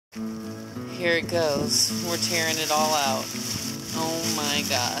Here it goes. We're tearing it all out. Oh my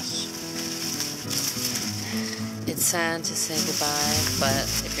gosh. It's sad to say goodbye, but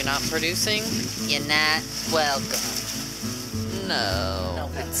if you're not producing, you're not welcome. No,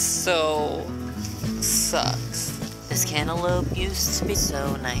 it so sucks. This cantaloupe used to be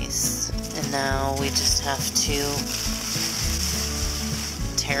so nice, and now we just have to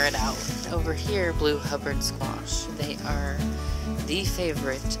tear it out. Over here, blue Hubbard squash. They are the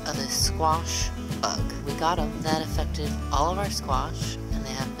favorite of the squash bug. We got them. That affected all of our squash, and they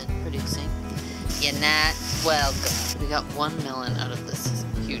have been producing. You're not welcome. We got 1 melon out of this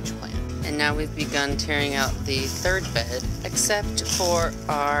huge plant. And now we've begun tearing out the third bed, except for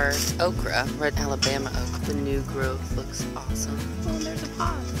our okra, red Alabama okra. The new growth looks awesome. Oh, there's a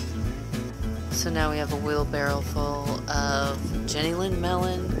pod. So now we have a wheelbarrow full of Jenny Lynn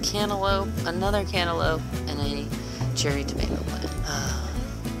melon, cantaloupe, another cantaloupe, and a cherry tomato plant.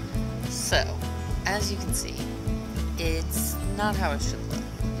 So, as you can see, it's not how it should look.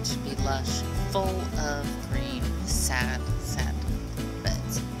 It should be lush, full of green, sad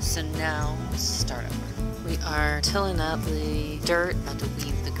beds. So now, start over. We are tilling up the dirt, about to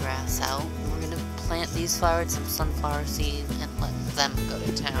weed the grass out. We're going to plant these flowers, some sunflower seed, and let them go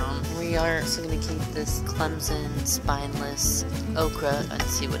to town. We are also going to keep this Clemson spineless okra and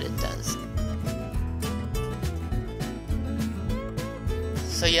see what it does.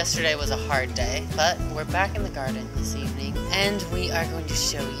 So yesterday was a hard day, but we're back in the garden this evening, and we are going to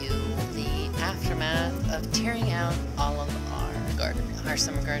show you the aftermath of tearing out all of our garden. Our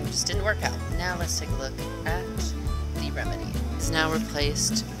summer garden just didn't work out. Now let's take a look at the remedy. It's now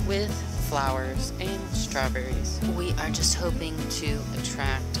replaced with flowers and strawberries. We are just hoping to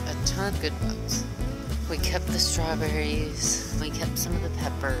attract a ton of good bugs. We kept the strawberries, we kept some of the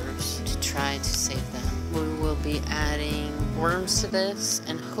peppers to try to save them. We will be adding worms to this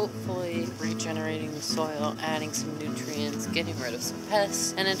and hopefully regenerating the soil, adding some nutrients, getting rid of some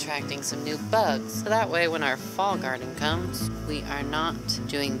pests, and attracting some new bugs. So that way when our fall garden comes, we are not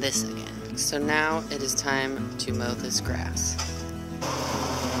doing this again. So now it is time to mow this grass.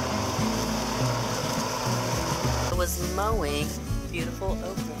 I was mowing beautiful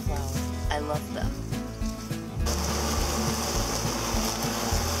okra flowers. I love them.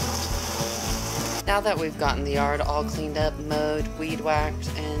 Now that we've gotten the yard all cleaned up, mowed, weed whacked,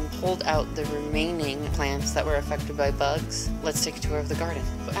 and pulled out the remaining plants that were affected by bugs, let's take a tour of the garden.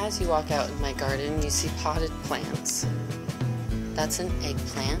 As you walk out in my garden, you see potted plants. That's an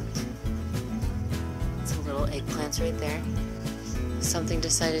eggplant. Some little eggplants right there. Something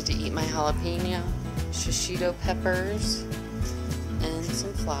decided to eat my jalapeno, shishito peppers, and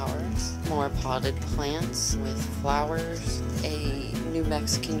some flowers. More potted plants with flowers, a New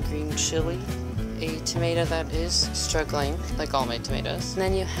Mexican green chili, a tomato that is struggling, like all my tomatoes. And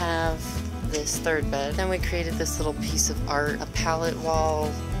then you have this third bed. Then we created this little piece of art, a pallet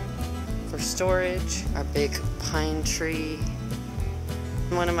wall for storage, our big pine tree.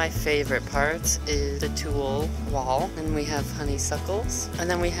 One of my favorite parts is the tulle wall, and we have honeysuckles. And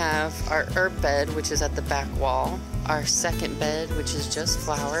then we have our herb bed, which is at the back wall. Our second bed, which is just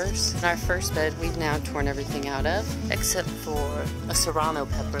flowers. And our first bed, we've now torn everything out of, except for a serrano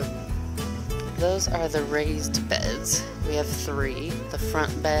pepper. Those are the raised beds. We have 3. The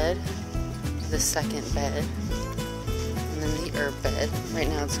front bed, the second bed, and then the herb bed. Right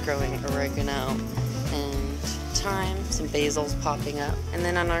now it's growing oregano and thyme, some basil's popping up. And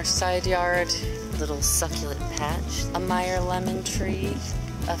then on our side yard, little succulent patch, a Meyer lemon tree,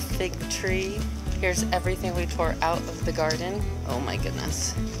 a fig tree. Here's everything we tore out of the garden. Oh my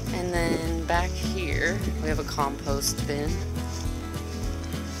goodness. And then back here, we have a compost bin.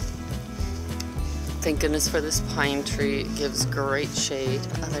 Thank goodness for this pine tree. It gives great shade.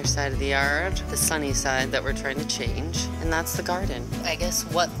 The other side of the yard, the sunny side that we're trying to change. And that's the garden. I guess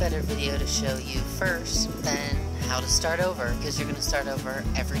what better video to show you first than how to start over, because you're gonna start over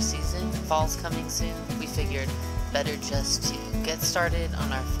every season. Fall's coming soon. We figured better just to get started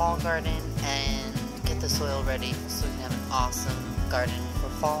on our fall garden and get the soil ready so we can have an awesome garden for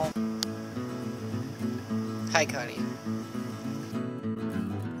fall. Hi, Cody.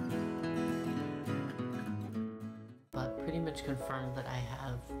 But pretty much confirmed that I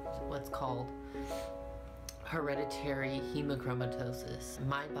have what's called hereditary hemochromatosis.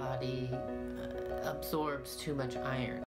 My body absorbs too much iron.